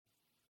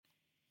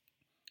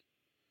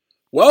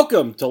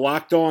Welcome to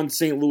Locked On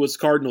St. Louis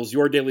Cardinals,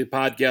 your daily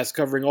podcast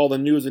covering all the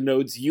news and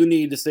notes you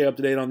need to stay up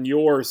to date on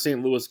your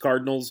St. Louis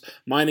Cardinals.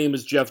 My name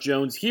is Jeff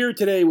Jones, here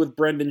today with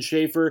Brendan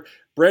Schaefer.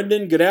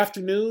 Brendan, good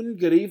afternoon,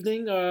 good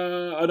evening.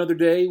 Another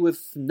day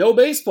with no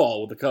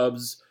baseball with the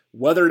Cubs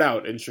weathered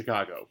out in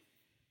Chicago.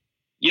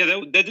 Yeah,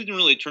 that didn't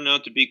really turn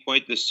out to be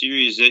quite the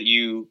series that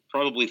you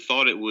probably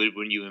thought it would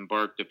when you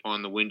embarked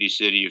upon the Windy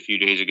City a few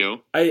days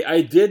ago. I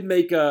did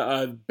make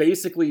a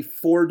basically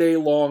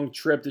 4-day-long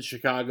trip to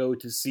Chicago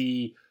to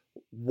see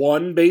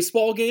one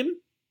baseball game.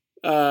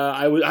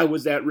 I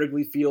was at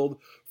Wrigley Field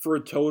for a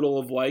total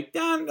of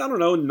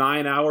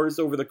 9 hours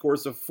over the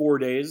course of 4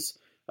 days,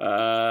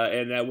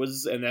 and that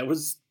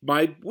was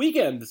my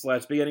weekend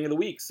 / beginning of the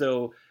week.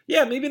 So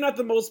yeah, maybe not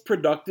the most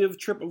productive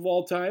trip of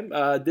all time.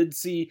 Did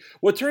see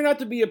what turned out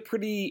to be a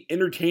pretty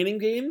entertaining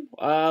game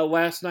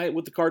last night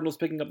with the Cardinals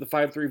picking up the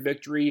 5-3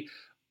 victory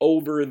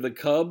over the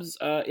Cubs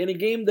in a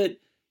game that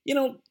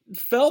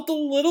felt a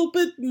little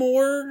bit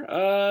more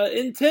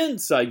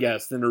intense, I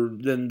guess,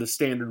 than the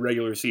standard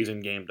regular season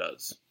game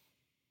does.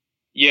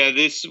 Yeah,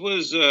 this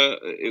was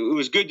it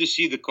was good to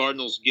see the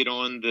Cardinals get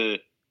into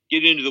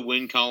the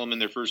win column in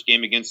their first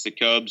game against the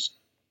Cubs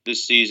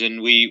this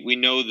season. We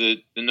know the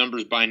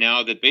numbers by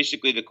now that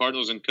basically the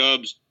Cardinals and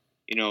Cubs,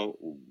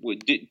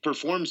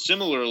 performed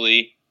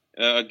similarly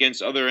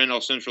against other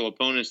NL Central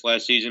opponents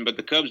last season, but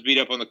the Cubs beat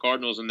up on the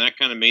Cardinals, and that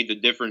kind of made the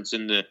difference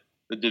in the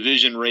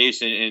division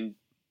race, and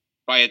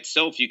by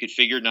itself, you could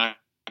figure knock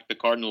the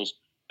Cardinals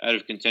out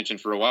of contention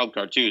for a wild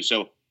card too.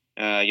 So,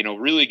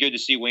 really good to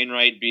see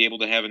Wainwright be able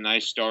to have a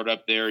nice start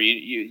up there.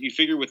 You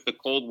figure with the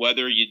cold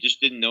weather, you just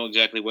didn't know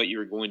exactly what you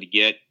were going to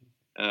get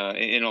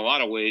in a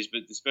lot of ways,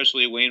 but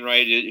especially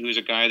Wainwright, who's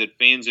a guy that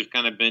fans have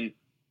kind of been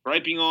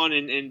griping on,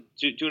 and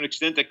to an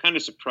extent that kind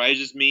of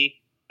surprises me.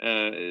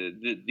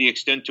 The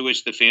extent to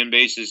which the fan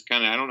base is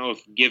kind of, I don't know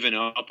if given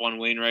up on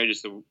Wainwright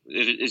is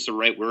the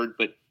right word,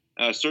 but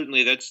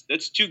certainly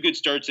that's two good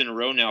starts in a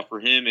row now for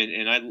him,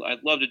 and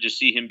I'd love to just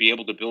see him be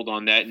able to build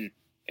on that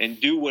and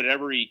do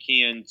whatever he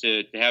can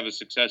to have a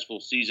successful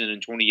season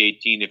in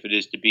 2018 if it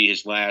is to be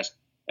his last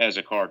as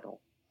a Cardinal.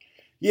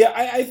 Yeah,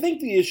 I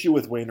think the issue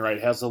with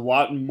Wainwright has a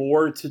lot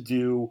more to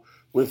do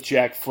with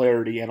Jack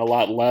Flaherty and a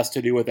lot less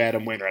to do with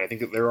Adam Wainwright. I think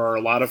that there are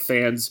a lot of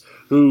fans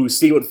who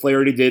see what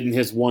Flaherty did in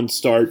his one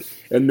start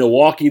in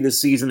Milwaukee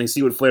this season. They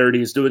see what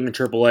Flaherty is doing in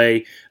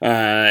AAA,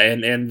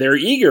 and they're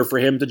eager for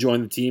him to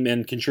join the team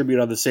and contribute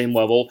on the same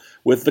level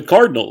with the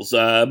Cardinals.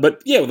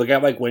 But yeah, with a guy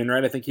like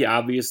Wainwright, I think he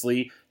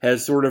obviously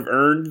has sort of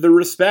earned the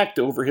respect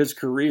over his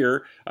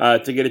career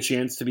to get a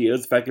chance to be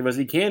as effective as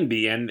he can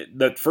be. And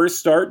the first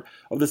start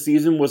of the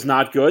season was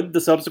not good.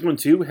 The subsequent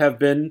two have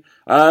been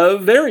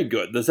very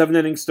good. The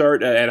 7-inning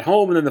start at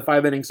home and then the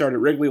 5-inning start at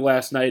Wrigley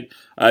last night,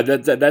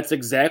 that's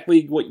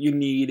exactly what you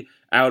need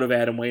out of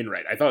Adam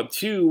Wainwright. I thought,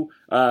 too,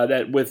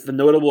 that with the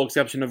notable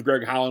exception of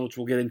Greg Holland, which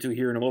we'll get into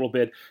here in a little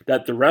bit,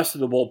 that the rest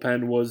of the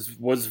bullpen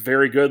was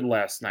very good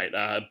last night.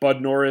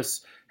 Bud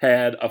Norris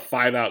had a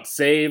 5-out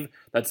save.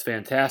 That's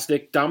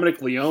fantastic.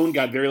 Dominic Leone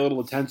got very little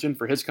attention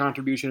for his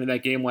contribution in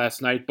that game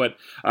last night, but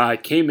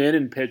came in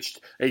and pitched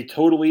a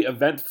totally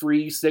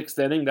event-free 6th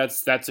inning.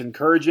 That's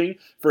encouraging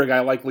for a guy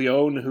like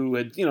Leone who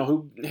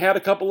had a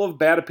couple of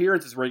bad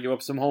appearances where he gave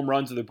up some home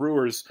runs to the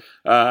Brewers.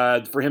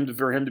 For him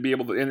to be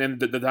able to, and then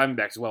the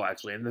Diamondbacks as well,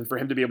 actually, and then for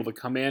him to be able to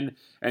come in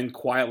and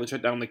quietly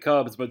shut down the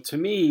Cubs. But to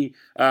me,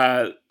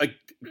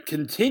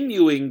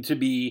 continuing to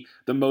be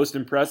the most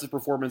impressive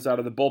performance out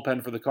of the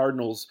bullpen for the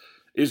Cardinals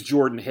is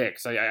Jordan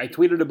Hicks. I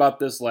tweeted about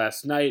this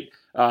last night,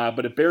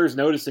 but it bears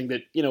noticing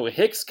that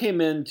Hicks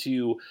came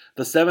into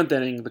the 7th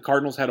inning. The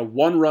Cardinals had a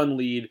 1-run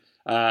lead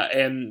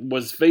and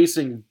was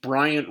facing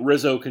Bryant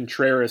Rizzo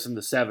Contreras in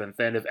the 7th.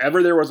 And if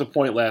ever there was a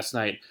point last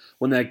night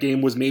when that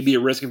game was maybe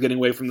at risk of getting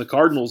away from the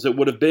Cardinals, it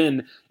would have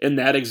been in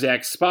that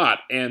exact spot.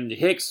 And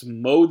Hicks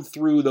mowed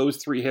through those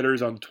 3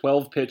 hitters on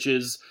 12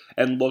 pitches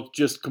and looked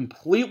just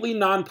completely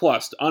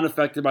nonplussed,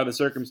 unaffected by the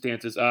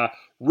circumstances.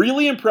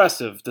 Really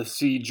impressive to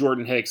see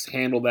Jordan Hicks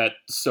handle that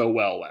so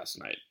well last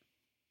night.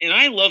 And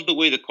I love the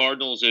way the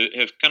Cardinals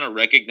have kind of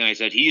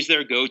recognized that he's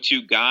their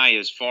go-to guy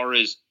as far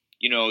as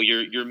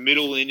your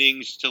middle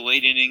innings to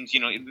late innings.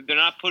 They're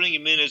not putting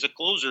him in as a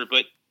closer,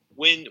 but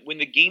when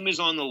the game is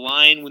on the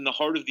line, when the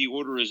heart of the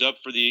order is up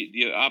for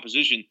the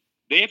opposition,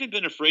 they haven't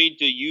been afraid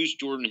to use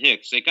Jordan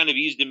Hicks. They kind of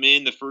eased him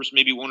in the first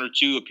maybe 1 or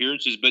 2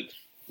 appearances, but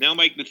now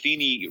Mike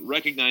Matheny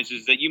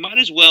recognizes that you might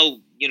as well,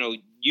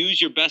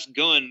 use your best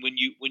gun when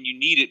you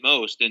need it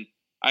most. And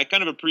I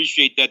kind of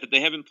appreciate that they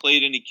haven't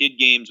played any kid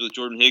games with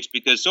Jordan Hicks,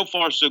 because so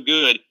far so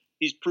good.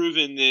 He's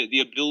proven the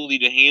ability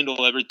to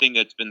handle everything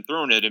that's been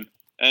thrown at him.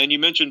 And you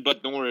mentioned Bud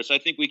Norris. I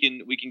think we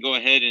can go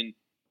ahead and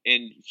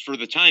for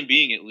the time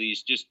being at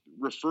least, just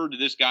refer to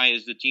this guy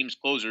as the team's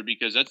closer,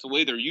 because that's the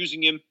way they're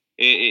using him.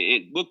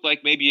 It looked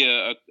like maybe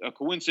a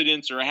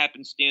coincidence or a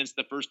happenstance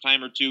the first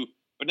time or two,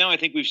 but now I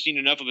think we've seen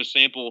enough of a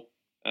sample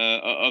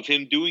of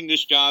him doing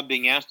this job,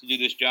 being asked to do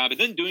this job, and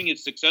then doing it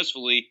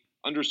successfully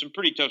under some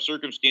pretty tough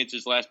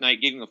circumstances last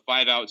night, getting a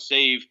 5-out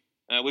save,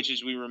 which,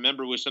 as we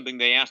remember, was something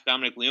they asked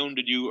Dominic Leone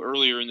to do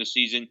earlier in the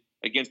season.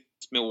 against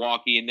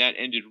Milwaukee, and that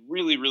ended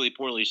really, really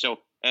poorly. So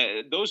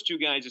those two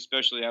guys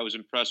especially I was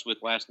impressed with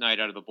last night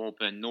out of the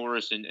bullpen,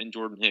 Norris and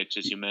Jordan Hicks,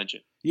 as you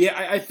mentioned. Yeah,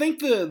 I think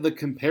the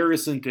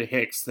comparison to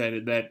Hicks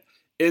that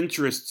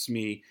interests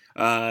me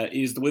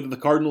is the way that the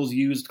Cardinals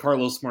used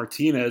Carlos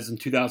Martinez in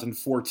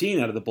 2014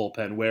 out of the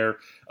bullpen, where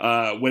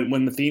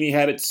when Matheny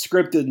had it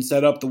scripted and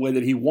set up the way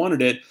that he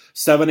wanted it,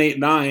 7, 8,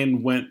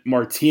 9 went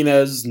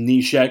Martinez,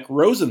 Neshek,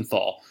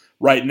 Rosenthal.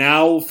 Right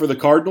now for the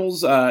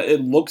Cardinals, it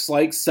looks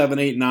like 7,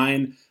 8,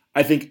 9.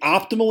 I think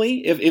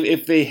optimally,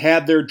 if they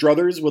had their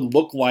druthers, would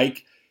look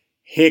like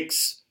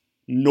Hicks,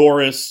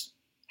 Norris,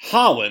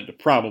 Holland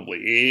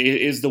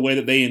probably is the way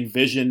that they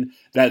envision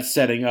that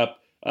setting up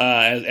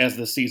as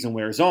the season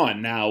wears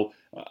on. Now,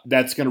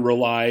 that's going to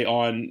rely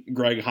on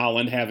Greg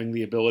Holland having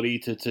the ability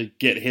to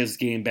get his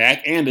game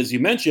back. And as you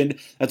mentioned,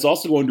 that's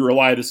also going to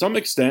rely to some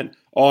extent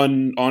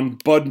on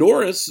Bud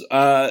Norris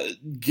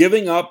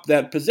giving up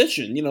that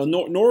position. You know,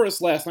 Norris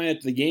last night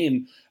at the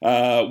game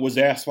was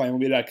asked by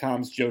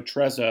MLB.com's Joe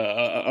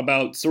Trezza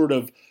about sort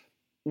of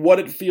what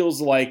it feels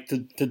like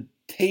to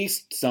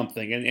taste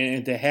something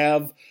and to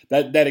have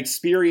that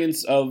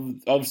experience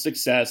of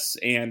success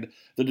and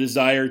the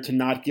desire to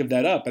not give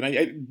that up.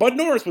 And Bud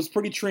Norris was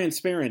pretty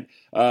transparent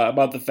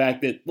about the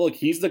fact that, look,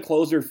 he's the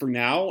closer for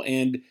now,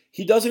 and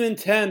he doesn't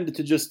intend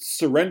to just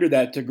surrender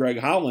that to Greg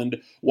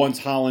Holland once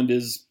Holland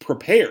is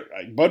prepared.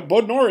 But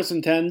Bud Norris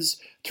intends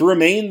to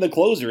remain the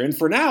closer. And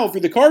for now, for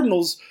the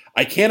Cardinals,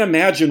 I can't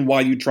imagine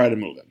why you try to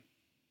move him.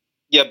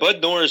 Yeah,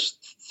 Bud Norris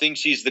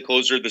thinks he's the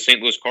closer of the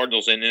St. Louis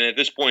Cardinals, and at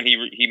this point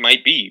he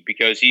might be,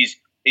 because he's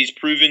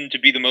proven to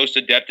be the most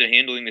adept at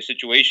handling the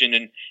situation,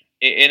 and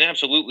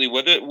absolutely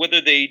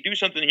whether they do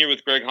something here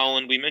with Greg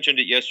Holland, we mentioned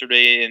it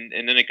yesterday,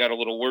 and then it got a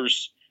little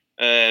worse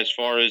as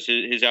far as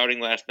his outing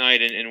last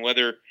night, and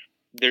whether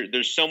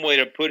there's some way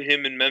to put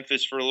him in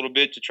Memphis for a little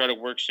bit to try to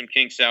work some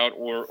kinks out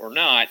or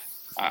not.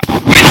 I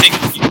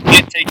think you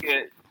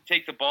can't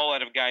take the ball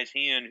out of a guy's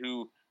hand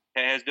who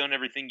has done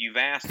everything you've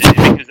asked,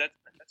 because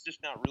that's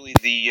just not really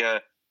the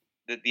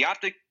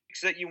optics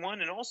that you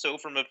want. And also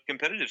from a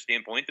competitive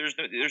standpoint, there's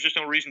just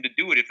no reason to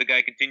do it if the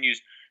guy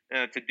continues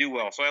to do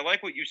well. So I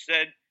like what you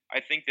said. I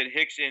think that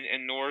Hicks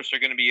and Norris are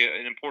going to be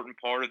an important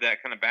part of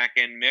that kind of back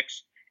end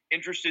mix.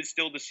 Interested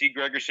still to see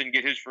Gregerson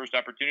get his first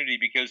opportunity,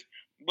 because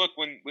look,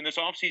 when this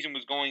offseason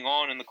was going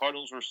on and the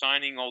Cardinals were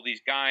signing all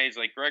these guys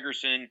like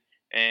Gregerson,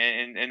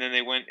 and then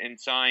they went and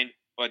signed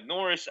Bud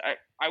Norris,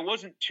 I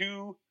wasn't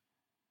too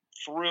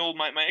thrilled.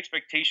 My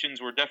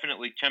expectations were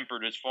definitely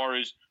tempered as far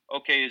as,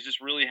 okay, is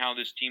this really how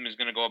this team is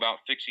going to go about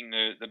fixing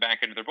the back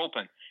end of their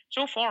bullpen?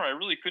 So far, I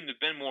really couldn't have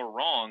been more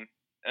wrong,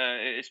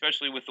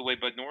 especially with the way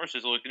Bud Norris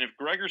has looked. And if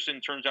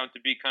Gregerson turns out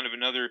to be kind of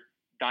another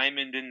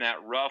diamond in that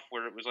rough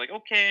where it was like,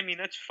 okay, I mean,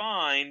 that's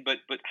fine, but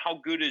how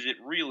good is it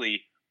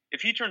really?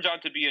 If he turns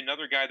out to be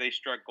another guy they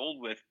struck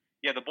gold with,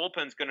 yeah, the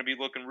bullpen's going to be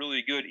looking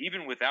really good,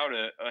 even without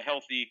a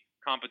healthy,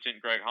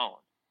 competent Greg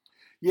Holland.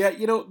 Yeah,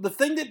 you know, the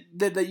thing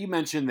that you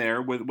mentioned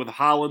there with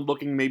Holland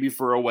looking maybe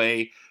for a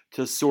way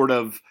to sort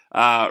of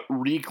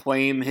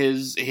reclaim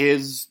his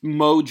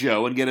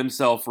mojo and get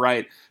himself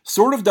right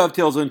sort of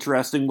dovetails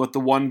interesting with the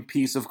one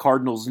piece of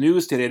Cardinals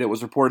news today that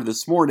was reported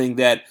this morning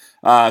that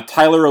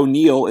Tyler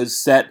O'Neill is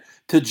set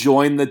to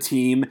join the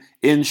team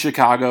in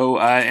Chicago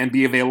and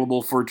be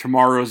available for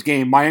tomorrow's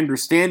game. My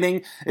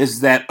understanding is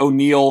that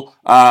O'Neill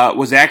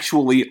was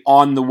actually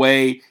on the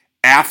way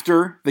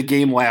after the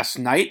game last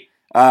night.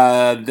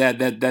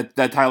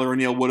 That Tyler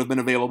O'Neill would have been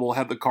available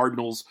had the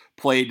Cardinals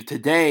played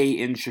today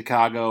in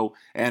Chicago,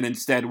 and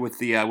instead with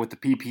the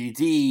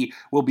PPD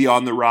will be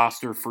on the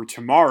roster for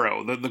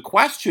tomorrow. The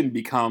question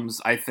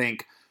becomes, I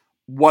think,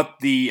 what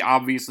the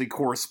obviously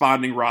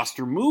corresponding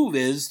roster move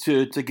is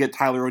to get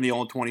Tyler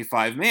O'Neill in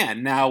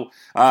 25-man. Now,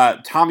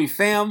 Tommy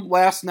Pham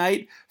last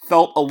night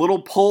felt a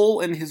little pull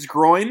in his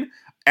groin.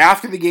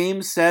 After the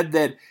game, said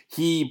that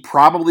he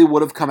probably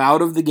would have come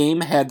out of the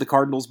game had the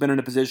Cardinals been in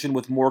a position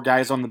with more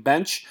guys on the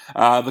bench.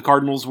 The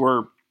Cardinals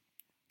were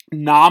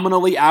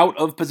nominally out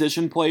of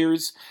position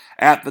players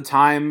at the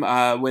time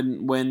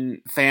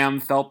when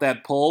Pham felt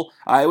that pull.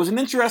 It was an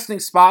interesting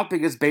spot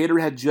because Bader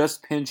had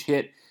just pinch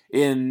hit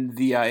in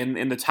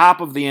the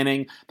top of the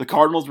inning. The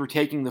Cardinals were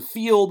taking the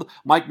field.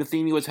 Mike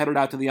Matheny was headed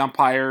out to the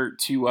umpire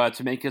to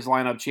make his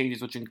lineup changes,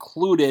 which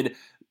included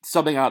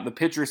subbing out the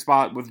pitcher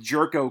spot with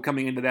Jerko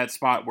coming into that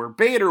spot where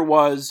Bader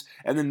was,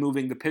 and then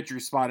moving the pitcher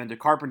spot into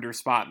Carpenter's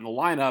spot in the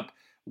lineup.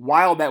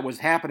 While that was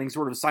happening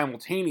sort of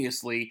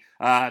simultaneously,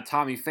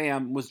 Tommy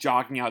Pham was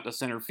jogging out to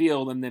center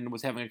field and then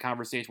was having a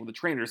conversation with the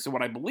trainer. So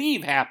what I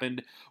believe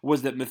happened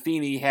was that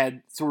Matheny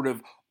had sort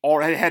of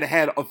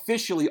had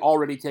officially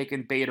already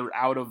taken Bader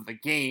out of the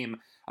game,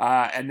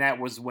 and that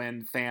was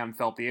when Pham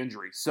felt the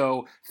injury.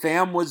 So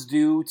Pham was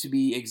due to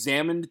be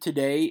examined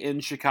today in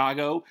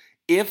Chicago.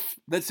 If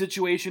that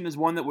situation is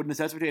one that would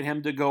necessitate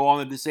him to go on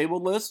the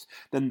disabled list,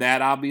 then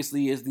that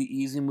obviously is the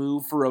easy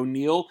move for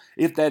O'Neill.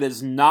 If that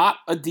is not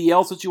a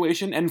DL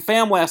situation, and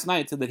Pham last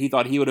night said that he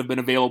thought he would have been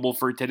available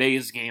for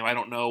today's game. I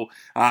don't know,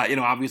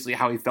 obviously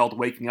how he felt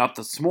waking up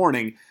this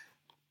morning.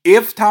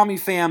 If Tommy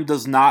Pham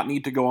does not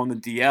need to go on the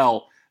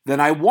DL, then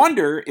I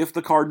wonder if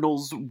the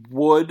Cardinals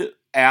would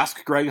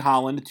ask Greg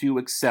Holland to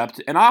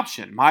accept an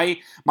option. My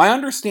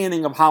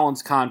understanding of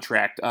Holland's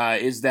contract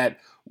is that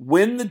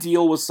when the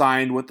deal was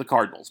signed with the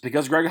Cardinals,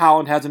 because Greg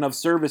Holland has enough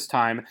service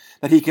time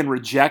that he can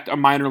reject a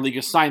minor league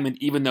assignment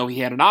even though he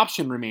had an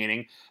option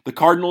remaining, the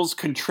Cardinals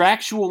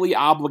contractually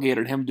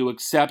obligated him to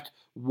accept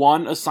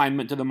one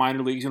assignment to the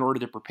minor leagues in order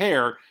to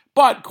prepare,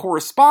 but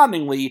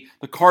correspondingly,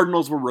 the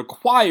Cardinals were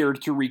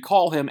required to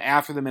recall him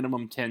after the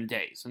minimum 10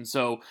 days. And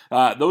so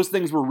those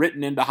things were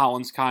written into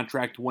Holland's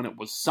contract when it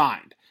was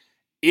signed.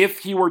 If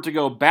he were to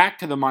go back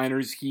to the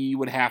minors, he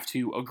would have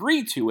to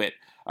agree to it.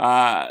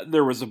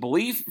 There was a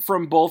belief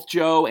from both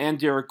Joe and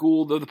Derek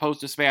Gould of the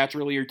Post-Dispatch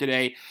earlier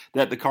today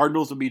that the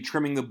Cardinals would be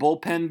trimming the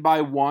bullpen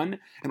by one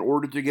in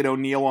order to get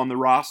O'Neill on the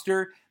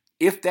roster.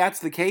 If that's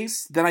the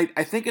case, then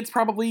I think it's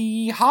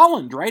probably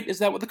Holland, right? Is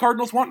that what the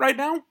Cardinals want right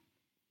now?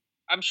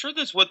 I'm sure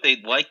that's what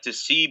they'd like to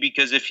see,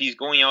 because if he's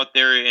going out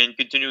there and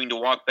continuing to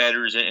walk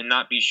batters and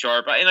not be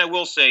sharp, and I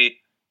will say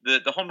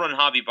the home run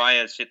Javi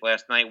Baez hit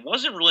last night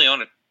wasn't really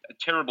on a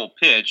terrible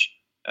pitch.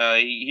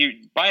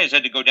 Baez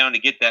had to go down to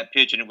get that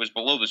pitch, and it was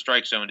below the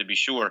strike zone to be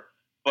sure.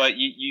 But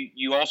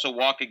you also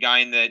walk a guy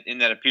in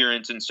that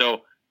appearance, and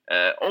so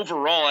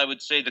overall, I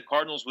would say the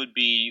Cardinals would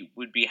be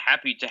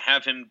happy to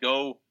have him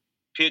go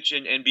pitch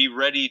and be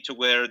ready to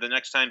where the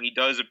next time he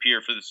does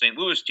appear for the St.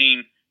 Louis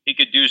team, he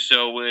could do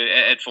so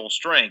at full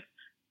strength.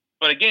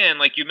 But again,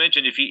 like you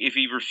mentioned, if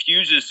he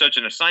refuses such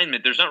an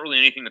assignment, there's not really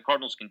anything the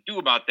Cardinals can do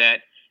about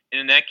that.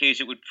 And in that case,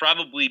 it would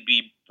probably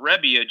be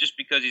Brebbia, just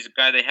because he's a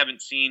guy they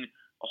haven't seen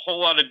a whole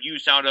lot of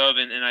use out of,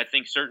 and I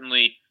think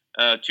certainly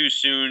too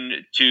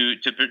soon to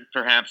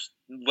perhaps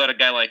let a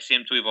guy like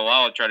Sam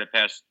Tuivailala try to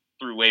pass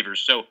through waivers.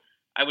 So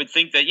I would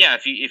think that, yeah,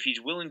 if he's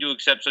willing to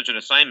accept such an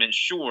assignment,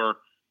 sure.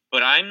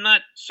 But I'm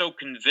not so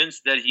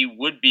convinced that he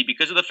would be,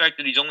 because of the fact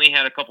that he's only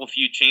had a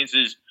few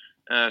chances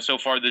so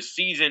far this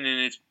season.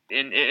 And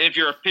if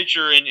you're a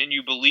pitcher and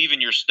you believe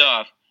in your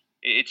stuff,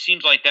 it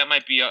seems like that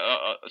might be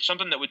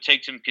something that would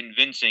take some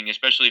convincing,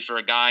 especially for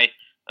a guy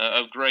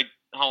of Greg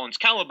Holland's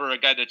caliber, a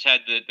guy that's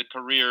had the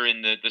career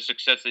and the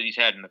success that he's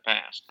had in the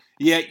past.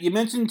 Yeah, you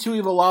mentioned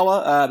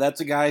Tuivailala.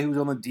 That's a guy who's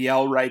on the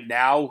DL right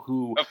now.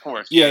 Who, of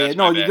course,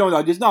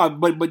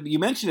 but you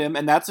mentioned him,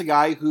 and that's a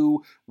guy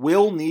who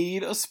will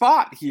need a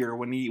spot here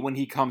when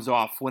he comes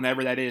off,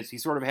 whenever that is. He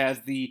sort of has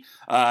the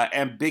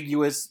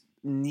ambiguous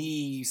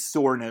knee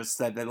soreness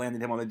that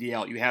landed him on the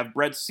DL. You have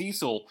Brett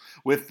Cecil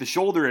with the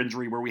shoulder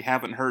injury, where we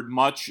haven't heard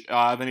much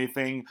of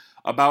anything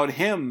about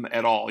him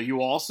at all. You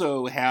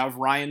also have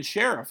Ryan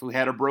Sheriff, who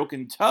had a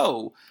broken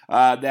toe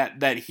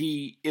that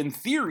he, in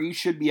theory,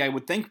 should be, I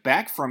would think,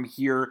 back from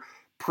here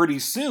pretty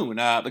soon.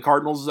 The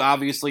Cardinals,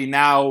 obviously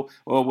now,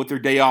 with their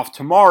day off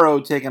tomorrow,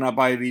 taken up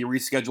by the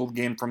rescheduled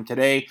game from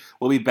today,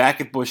 will be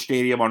back at Busch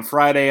Stadium on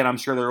Friday, and I'm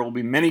sure there will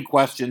be many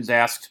questions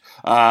asked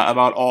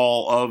about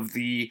all of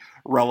the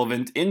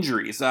relevant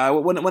injuries.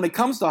 When it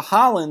comes to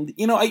Holland,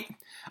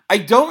 I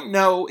don't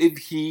know if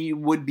he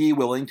would be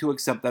willing to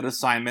accept that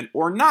assignment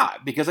or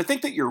not, because I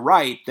think that you're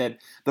right that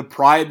the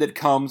pride that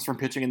comes from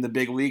pitching in the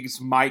big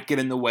leagues might get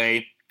in the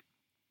way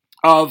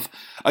of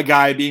a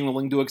guy being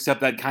willing to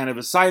accept that kind of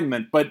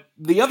assignment. But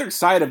the other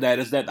side of that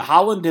is that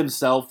Holland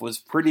himself was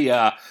pretty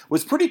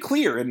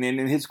clear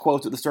in his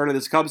quotes at the start of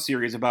this Cubs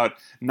series about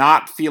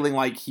not feeling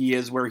like he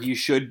is where he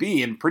should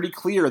be, and pretty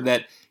clear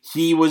that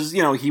he was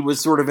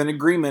sort of in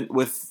agreement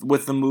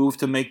with the move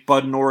to make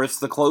Bud Norris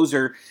the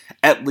closer,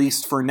 at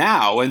least for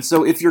now. And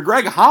so if you're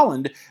Greg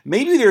Holland,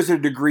 maybe there's a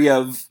degree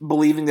of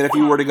believing that if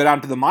you were to go down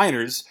to the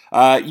minors,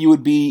 you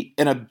would be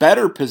in a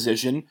better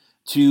position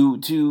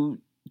to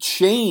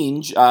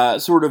change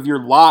sort of your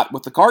lot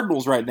with the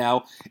Cardinals right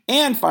now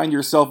and find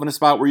yourself in a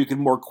spot where you can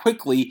more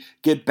quickly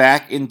get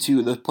back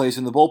into the place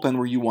in the bullpen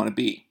where you want to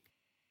be.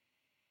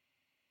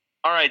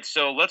 All right,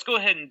 so let's go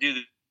ahead and do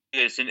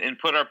this and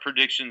put our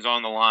predictions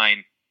on the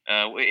line.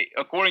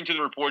 According to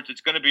the reports,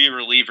 it's going to be a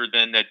reliever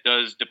then that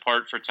does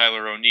depart for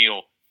Tyler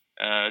O'Neill.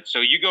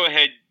 So you go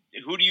ahead.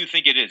 Who do you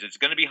think it is? It's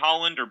going to be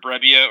Holland or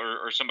Brebbia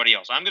or somebody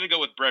else? I'm going to go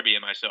with Brebbia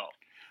myself.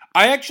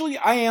 I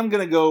am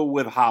going to go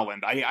with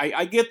Holland.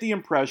 I get the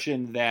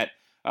impression that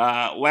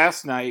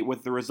last night,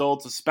 with the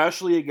results,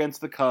 especially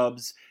against the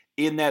Cubs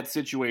in that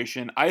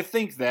situation, I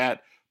think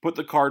that put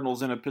the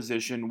Cardinals in a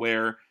position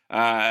where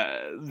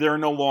they're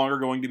no longer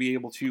going to be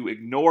able to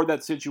ignore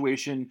that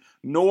situation,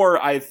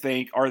 nor, I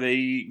think, are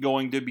they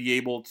going to be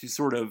able to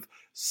sort of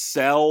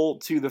sell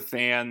to the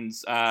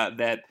fans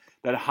that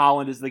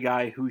Holland is the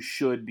guy who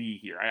should be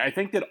here. I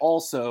think that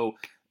also,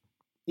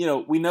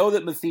 we know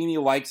that Matheny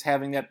likes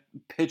having that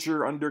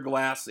pitcher under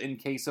glass in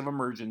case of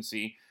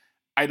emergency.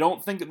 I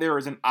don't think that there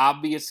is an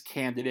obvious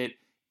candidate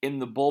in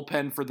the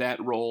bullpen for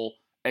that role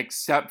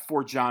except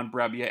for John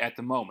Brebbia at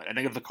the moment. I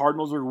think if the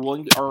Cardinals are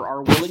willing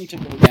to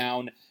go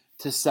down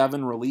to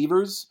 7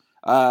 relievers,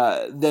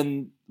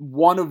 then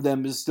one of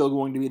them is still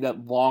going to be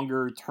that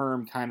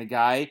longer-term kind of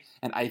guy,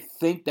 and I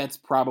think that's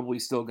probably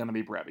still going to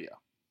be Brebbia.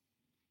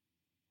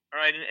 All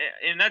right,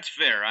 and that's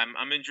fair.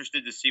 I'm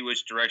interested to see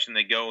which direction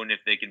they go and if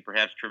they can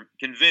perhaps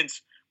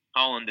convince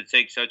Holland to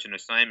take such an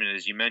assignment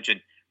as you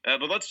mentioned.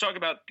 But let's talk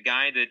about the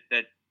guy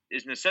that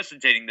is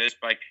necessitating this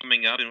by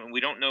coming up, and we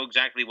don't know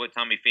exactly what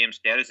Tommy Pham's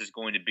status is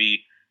going to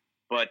be.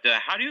 But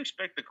how do you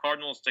expect the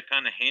Cardinals to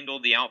kind of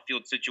handle the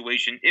outfield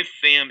situation if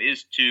Pham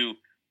is to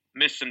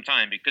miss some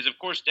time? Because of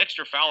course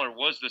Dexter Fowler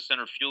was the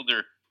center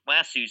fielder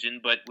last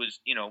season, but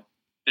was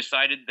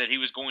decided that he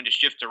was going to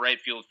shift to right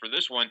field for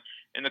this one.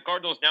 And the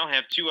Cardinals now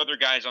have two other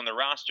guys on the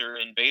roster,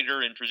 in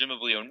Bader and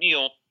presumably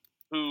O'Neill,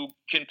 who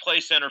can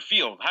play center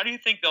field. How do you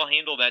think they'll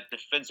handle that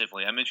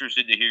defensively? I'm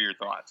interested to hear your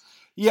thoughts.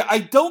 Yeah, I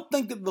don't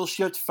think that they'll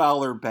shift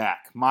Fowler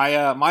back.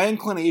 My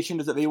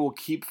inclination is that they will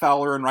keep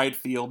Fowler in right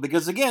field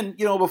because, again,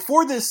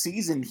 before this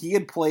season, he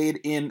had played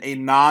in a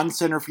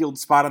non-center field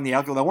spot on the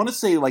outfield. I want to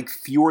say like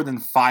fewer than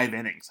 5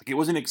 innings. Like it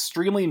was an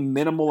extremely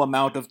minimal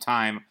amount of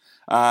time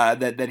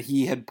that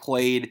he had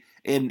played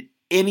in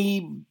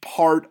any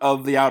part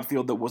of the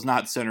outfield that was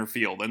not center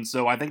field, and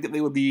so I think that they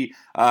would be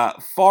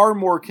far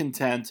more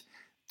content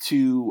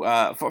to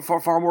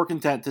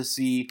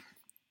see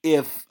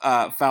if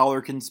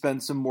Fowler can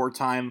spend some more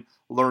time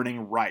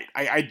learning right.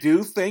 I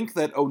do think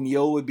that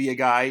O'Neill would be a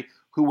guy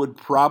who would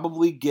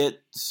probably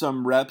get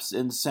some reps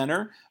in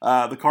center.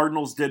 The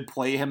Cardinals did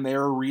play him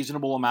there a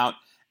reasonable amount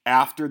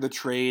after the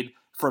trade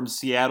from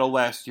Seattle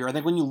last year. I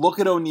think when you look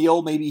at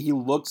O'Neill, maybe he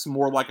looks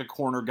more like a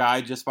corner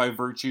guy just by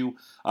virtue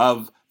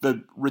of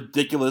the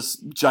ridiculous,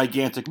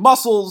 gigantic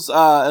muscles,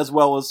 as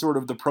well as sort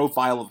of the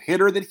profile of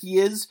hitter that he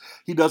is.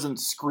 He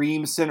doesn't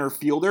scream center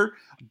fielder,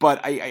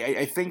 but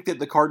I think that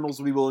the Cardinals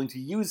will be willing to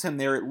use him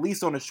there, at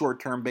least on a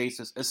short-term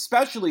basis,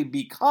 especially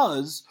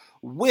because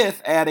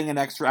with adding an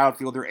extra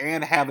outfielder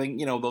and having,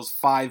 those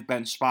 5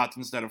 bench spots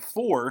instead of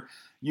 4,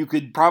 you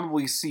could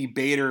probably see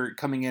Bader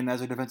coming in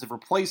as a defensive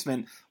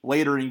replacement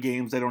later in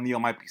games that O'Neill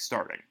might be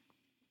starting.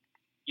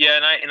 Yeah,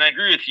 and I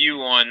agree with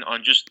you on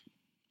just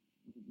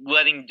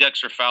letting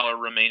Dexter Fowler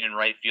remain in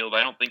right field.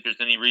 I don't think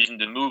there's any reason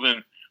to move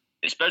him,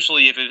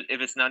 especially if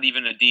it's not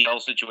even a DL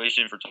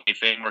situation for Tommy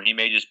Pham where he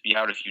may just be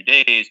out a few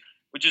days,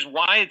 which is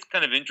why it's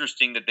kind of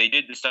interesting that they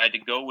did decide to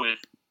go with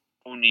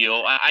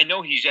O'Neill. I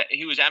know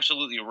he was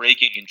absolutely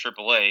raking in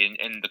AAA,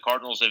 and the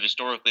Cardinals have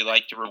historically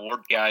liked to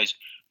reward guys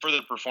for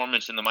their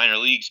performance in the minor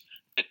leagues.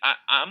 But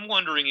I'm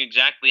wondering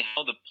exactly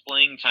how the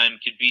playing time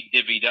could be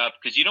divvied up,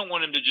 because you don't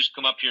want him to just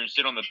come up here and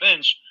sit on the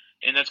bench.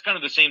 And that's kind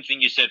of the same thing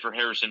you said for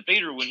Harrison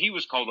Bader when he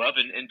was called up,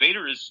 and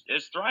Bader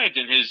has thrived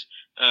in his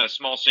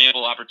small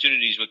sample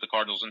opportunities with the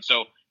Cardinals. And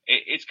so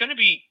it's going to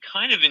be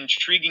kind of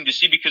intriguing to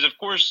see because, of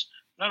course,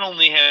 not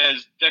only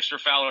has Dexter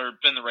Fowler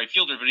been the right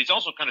fielder, but he's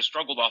also kind of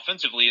struggled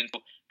offensively. And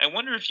so I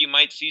wonder if you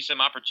might see some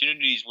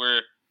opportunities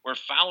where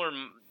Fowler,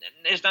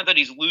 it's not that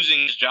he's losing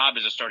his job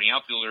as a starting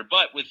outfielder,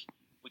 but with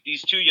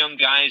these two young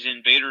guys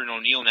in Bader and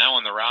O'Neill now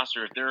on the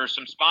roster, if there are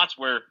some spots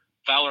where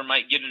Fowler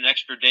might get an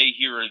extra day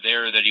here or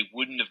there that he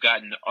wouldn't have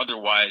gotten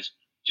otherwise,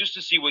 just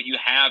to see what you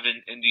have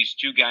in these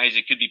two guys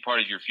that could be part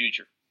of your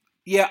future.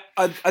 Yeah,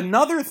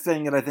 another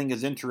thing that I think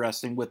is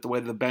interesting with the way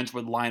the bench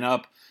would line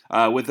up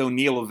with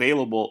O'Neill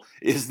available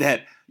is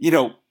that,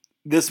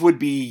 this would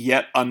be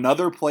yet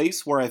another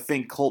place where I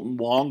think Kolten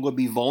Wong would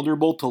be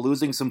vulnerable to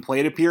losing some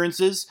plate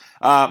appearances.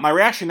 My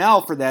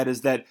rationale for that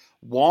is that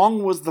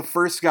Wong was the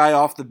first guy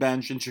off the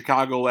bench in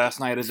Chicago last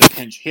night as a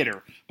pinch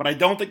hitter, but I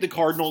don't think the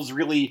Cardinals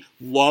really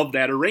love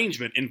that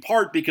arrangement, in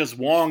part because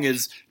Wong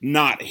is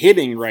not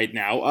hitting right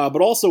now,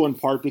 but also in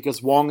part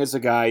because Wong is a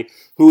guy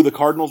who the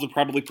Cardinals would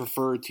probably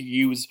prefer to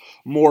use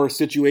more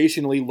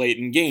situationally late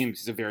in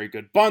games. He's a very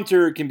good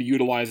bunter, can be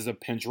utilized as a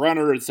pinch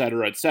runner,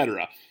 etc.,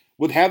 etc.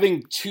 With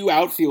having two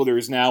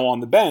outfielders now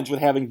on the bench, with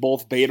having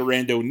both Bader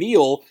and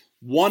O'Neill,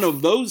 one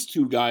of those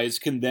two guys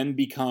can then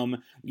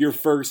become your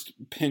first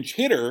pinch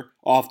hitter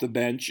off the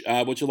bench,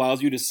 which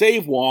allows you to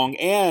save Wong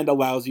and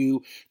allows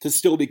you to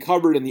still be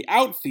covered in the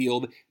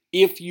outfield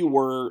if you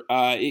were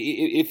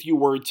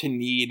to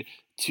need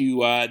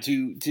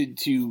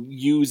to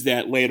use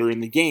that later in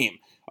the game.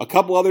 A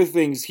couple other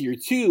things here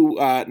too.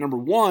 Number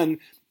one,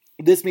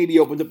 this maybe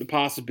opens up the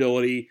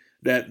possibility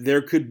that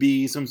there could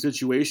be some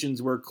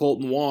situations where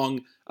Kolten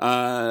Wong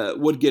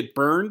would get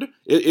burned.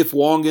 If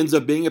Wong ends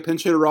up being a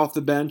pinch hitter off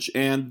the bench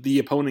and the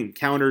opponent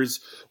counters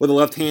with a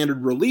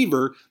left-handed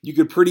reliever, you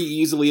could pretty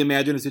easily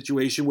imagine a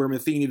situation where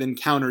Matheny then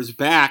counters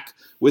back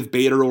with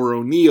Bader or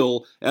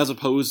O'Neill as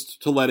opposed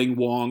to letting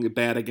Wong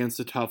bat against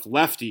a tough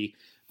lefty.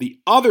 The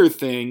other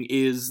thing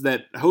is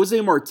that Jose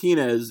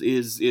Martinez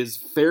is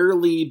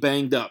fairly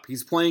banged up.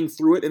 He's playing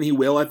through it, and he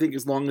will, I think,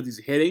 as long as he's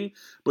hitting.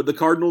 But the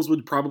Cardinals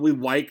would probably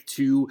like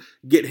to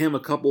get him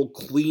a couple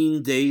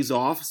clean days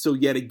off. So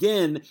yet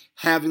again,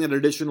 having that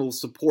additional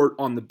support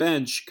on the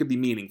bench could be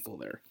meaningful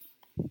there.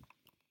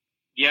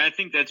 Yeah, I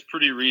think that's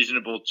pretty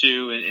reasonable,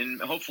 too.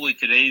 And hopefully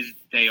today's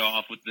day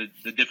off with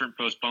the different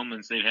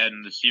postponements they've had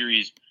in the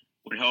series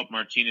would help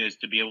Martinez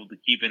to be able to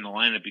keep in the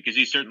lineup because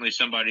he's certainly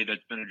somebody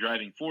that's been a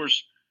driving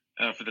force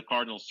for the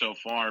Cardinals so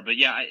far. But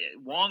yeah,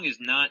 Wong is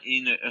not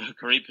in a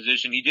great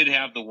position. He did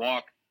have the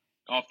walk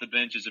off the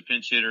bench as a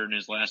pinch hitter in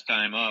his last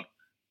time up.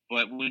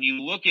 But when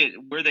you look at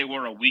where they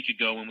were a week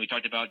ago, when we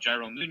talked about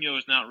Jairo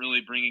Munoz not really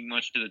bringing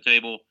much to the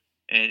table,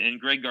 and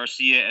Greg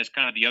Garcia as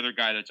kind of the other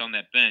guy that's on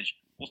that bench.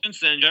 Well,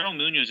 since then, Jairo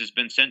Munoz has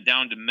been sent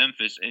down to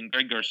Memphis, and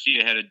Greg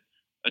Garcia had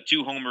a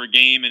 2-homer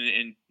game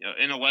and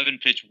an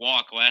 11-pitch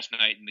walk last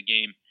night in the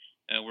game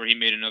where he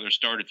made another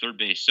start at third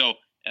base. So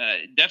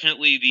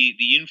definitely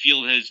the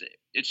infield has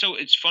 –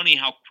 it's funny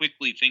how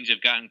quickly things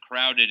have gotten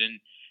crowded. And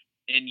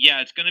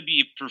yeah, it's going to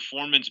be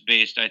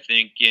performance-based, I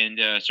think, and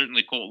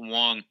certainly Colton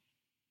Wong –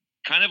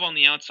 kind of on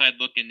the outside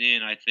looking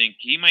in, I think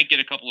he might get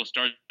a couple of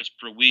starts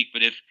per week.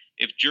 But if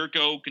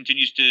Jerko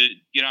continues to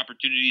get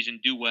opportunities and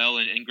do well,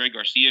 and Greg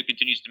Garcia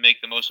continues to make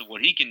the most of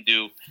what he can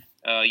do,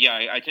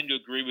 I tend to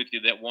agree with you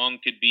that Wong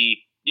could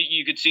be.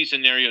 You could see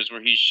scenarios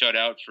where he's shut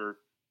out for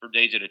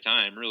days at a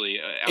time, really,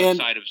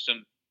 outside of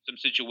some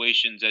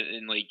situations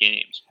in late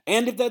games.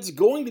 And if that's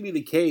going to be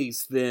the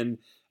case, then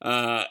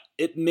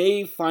it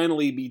may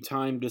finally be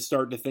time to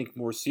start to think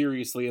more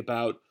seriously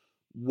about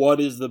what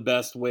is the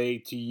best way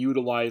to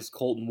utilize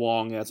Colton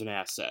Wong as an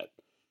asset.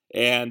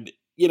 And,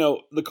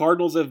 the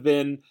Cardinals have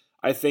been,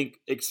 I think,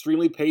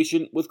 extremely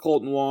patient with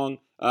Colton Wong.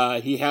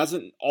 He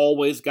hasn't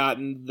always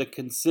gotten the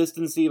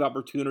consistency of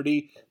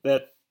opportunity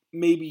that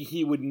maybe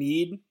he would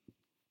need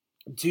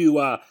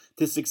to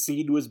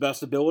succeed to his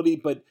best ability,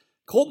 but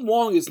Colton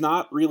Wong is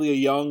not really a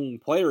young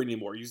player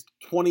anymore. He's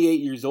 28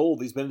 years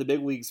old. He's been in the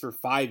big leagues for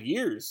 5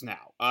 years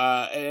now.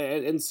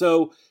 And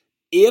so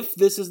if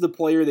this is the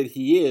player that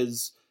he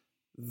is,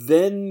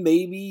 then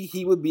maybe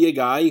he would be a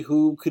guy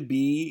who could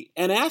be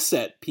an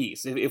asset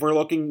piece. If we're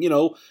looking,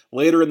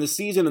 later in the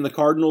season and the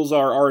Cardinals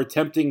are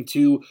attempting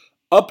to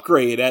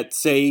upgrade at,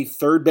 say,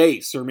 third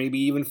base or maybe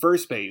even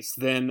first base,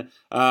 then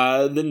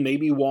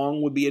maybe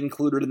Wong would be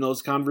included in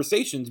those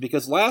conversations.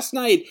 Because last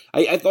night,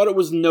 I thought it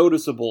was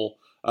noticeable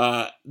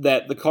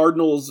that the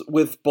Cardinals,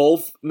 with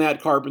both Matt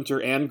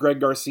Carpenter and Greg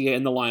Garcia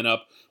in the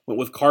lineup, went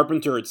with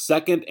Carpenter at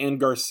second and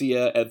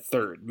Garcia at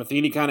third.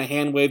 Matheny kind of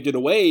hand-waved it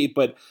away,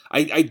 but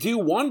I do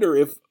wonder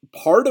if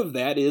part of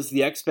that is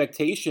the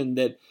expectation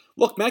that,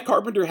 look, Matt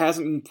Carpenter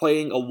hasn't been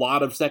playing a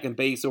lot of second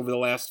base over the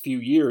last few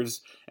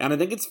years, and I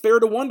think it's fair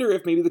to wonder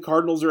if maybe the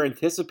Cardinals are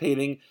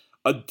anticipating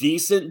a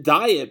decent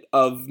diet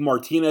of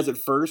Martinez at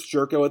first,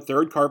 Jerko at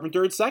third,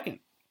 Carpenter at second.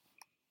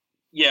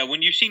 Yeah,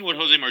 when you've seen what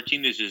Jose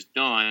Martinez has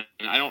done,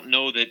 I don't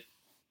know that,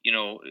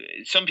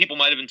 some people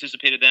might have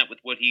anticipated that with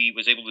what he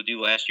was able to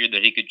do last year,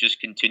 that he could just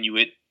continue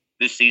it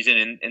this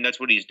season, and that's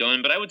what he's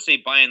done. But I would say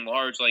by and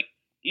large, like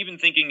even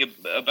thinking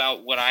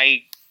about where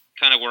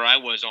I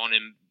was on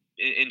him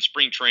in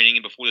spring training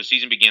and before the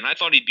season began, I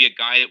thought he'd be a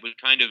guy that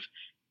would kind of,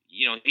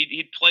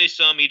 he'd play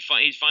some, he'd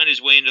find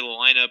his way into the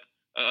lineup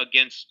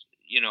against,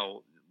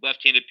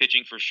 left-handed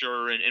pitching for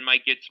sure, and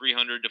might get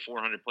 300 to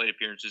 400 plate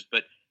appearances.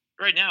 But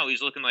right now,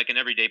 he's looking like an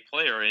everyday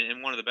player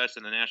and one of the best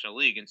in the National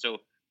League. And so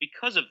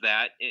because of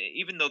that,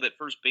 even though that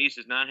first base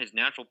is not his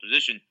natural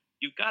position,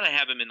 you've got to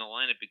have him in the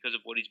lineup because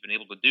of what he's been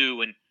able to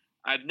do. And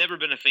I've never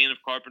been a fan of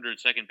Carpenter at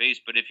second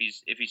base, but if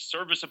he's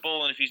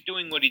serviceable and if he's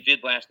doing what he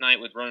did last night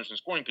with runners in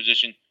scoring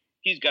position,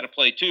 he's got to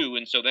play too.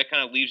 And so that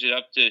kind of leaves it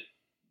up to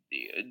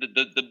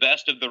the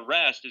best of the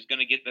rest is going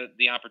to get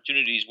the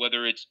opportunities,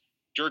 whether it's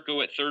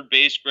Jerko at third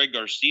base, Greg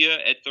Garcia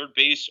at third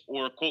base,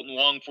 or Colton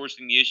Wong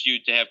forcing the issue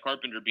to have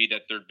Carpenter be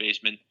that third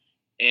baseman.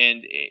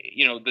 And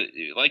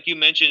like you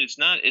mentioned, it's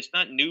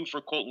not new for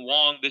Colton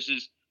Wong.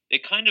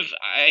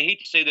 I hate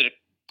to say that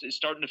it's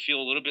starting to feel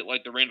a little bit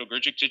like the Randal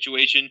Grichuk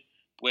situation,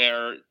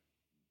 where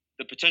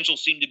the potential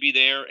seemed to be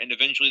there, and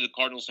eventually the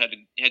Cardinals had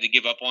to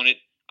give up on it.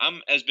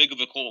 I'm as big of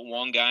a Colton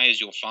Wong guy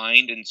as you'll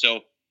find, and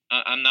so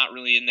I'm not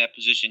really in that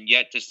position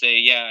yet to say,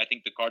 yeah, I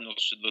think the Cardinals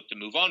should look to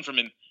move on from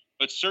him.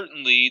 But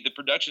certainly the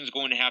production is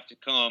going to have to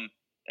come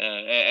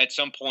at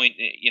some point,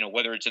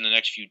 whether it's in the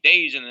next few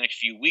days, in the next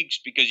few weeks,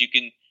 because you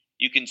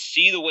can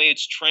see the way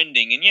it's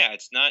trending. And yeah,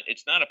 it's not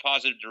a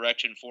positive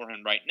direction for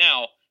him right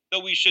now, though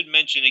we should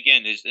mention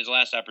again his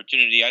last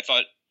opportunity. I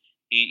thought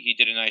he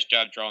did a nice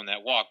job drawing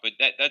that walk, but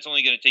that's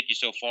only going to take you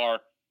so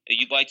far.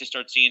 You'd like to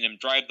start seeing him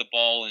drive the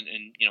ball and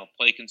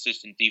play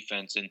consistent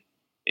defense, and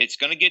it's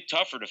going to get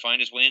tougher to find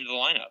his way into the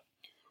lineup.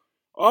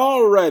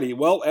 Alrighty,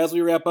 well, as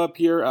we wrap up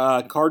here,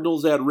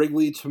 Cardinals at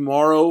Wrigley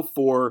tomorrow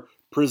for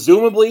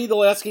presumably the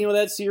last game of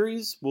that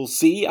series. We'll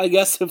see, I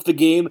guess, if the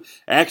game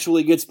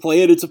actually gets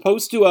played. It's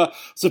supposed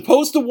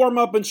to warm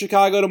up in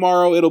Chicago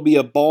tomorrow. It'll be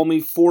a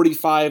balmy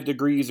 45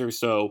 degrees or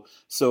so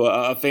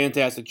a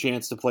fantastic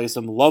chance to play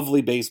some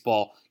lovely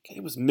baseball.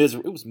 It was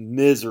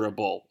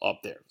miserable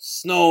up there.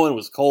 Snowing, it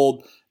was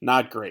cold,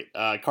 not great.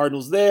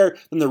 Cardinals there,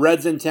 then the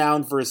Reds in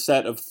town for a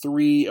set of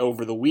 3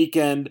 over the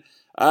weekend.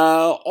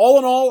 All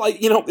in all,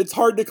 it's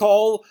hard to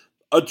call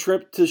a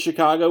trip to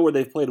Chicago where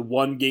they've played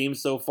one game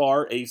so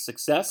far a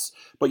success,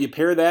 but you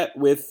pair that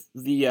with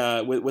the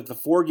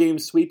 4-game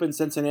sweep in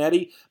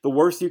Cincinnati. The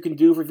worst you can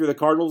do if you're the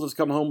Cardinals is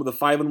come home with a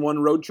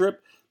 5-1 road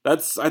trip. I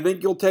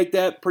think you'll take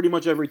that pretty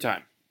much every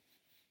time.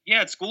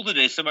 Yeah, at school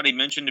today, somebody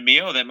mentioned to me,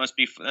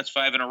 that's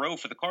 5 in a row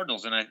for the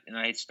Cardinals, and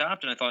I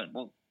stopped and I thought,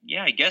 well,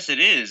 yeah, I guess it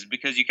is,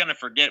 because you kind of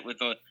forget with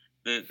the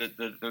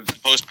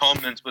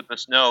postponements with the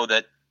snow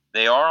that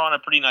they are on a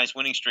pretty nice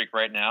winning streak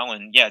right now,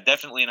 and yeah,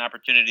 definitely an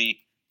opportunity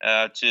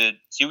to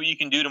see what you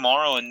can do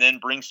tomorrow and then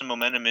bring some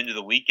momentum into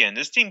the weekend.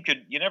 This team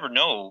you never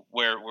know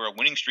where a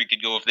winning streak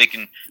could go if they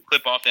can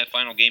clip off that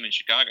final game in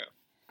Chicago.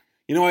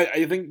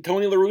 I think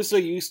Tony La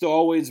Russa used to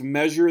always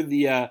measure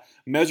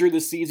the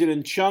season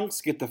in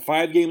chunks, get the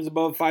 5 games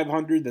above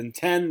 500, then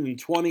 10, then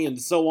 20,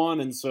 and so on.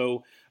 And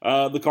so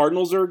the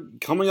Cardinals are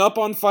coming up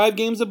on 5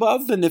 games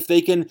above, and if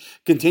they can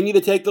continue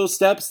to take those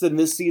steps, then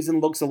this season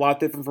looks a lot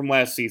different from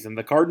last season.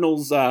 The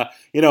Cardinals,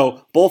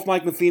 both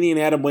Mike Matheny and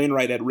Adam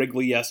Wainwright at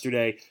Wrigley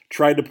yesterday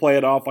tried to play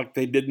it off like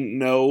they didn't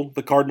know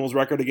the Cardinals'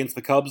 record against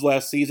the Cubs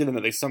last season, and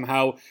that they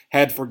somehow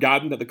had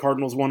forgotten that the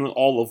Cardinals won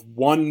all of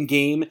 1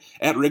 game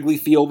at Wrigley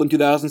Field in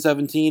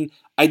 2017.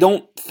 I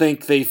don't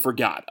think they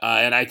forgot,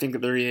 and I think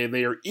that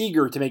they are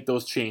eager to make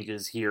those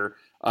changes here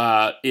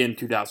in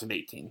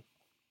 2018.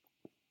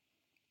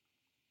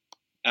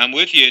 I'm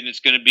with you, and it's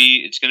going to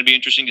be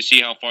interesting to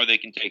see how far they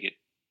can take it.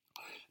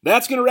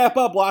 That's going to wrap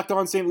up Locked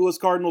On St. Louis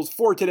Cardinals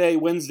for today,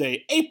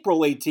 Wednesday,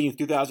 April 18th,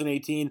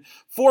 2018.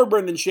 For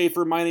Brendan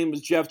Schaefer, my name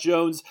is Jeff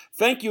Jones.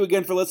 Thank you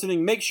again for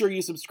listening. Make sure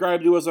you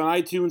subscribe to us on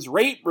iTunes,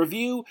 rate,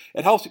 review.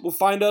 It helps people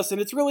find us,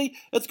 and it's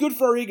good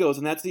for our egos,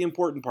 and that's the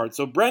important part.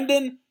 So,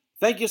 Brendan,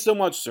 thank you so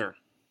much, sir.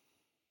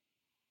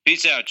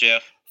 Peace out,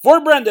 Jeff. For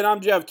Brendan,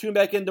 I'm Jeff. Tune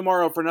back in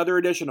tomorrow for another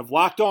edition of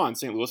Locked On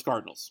St. Louis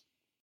Cardinals.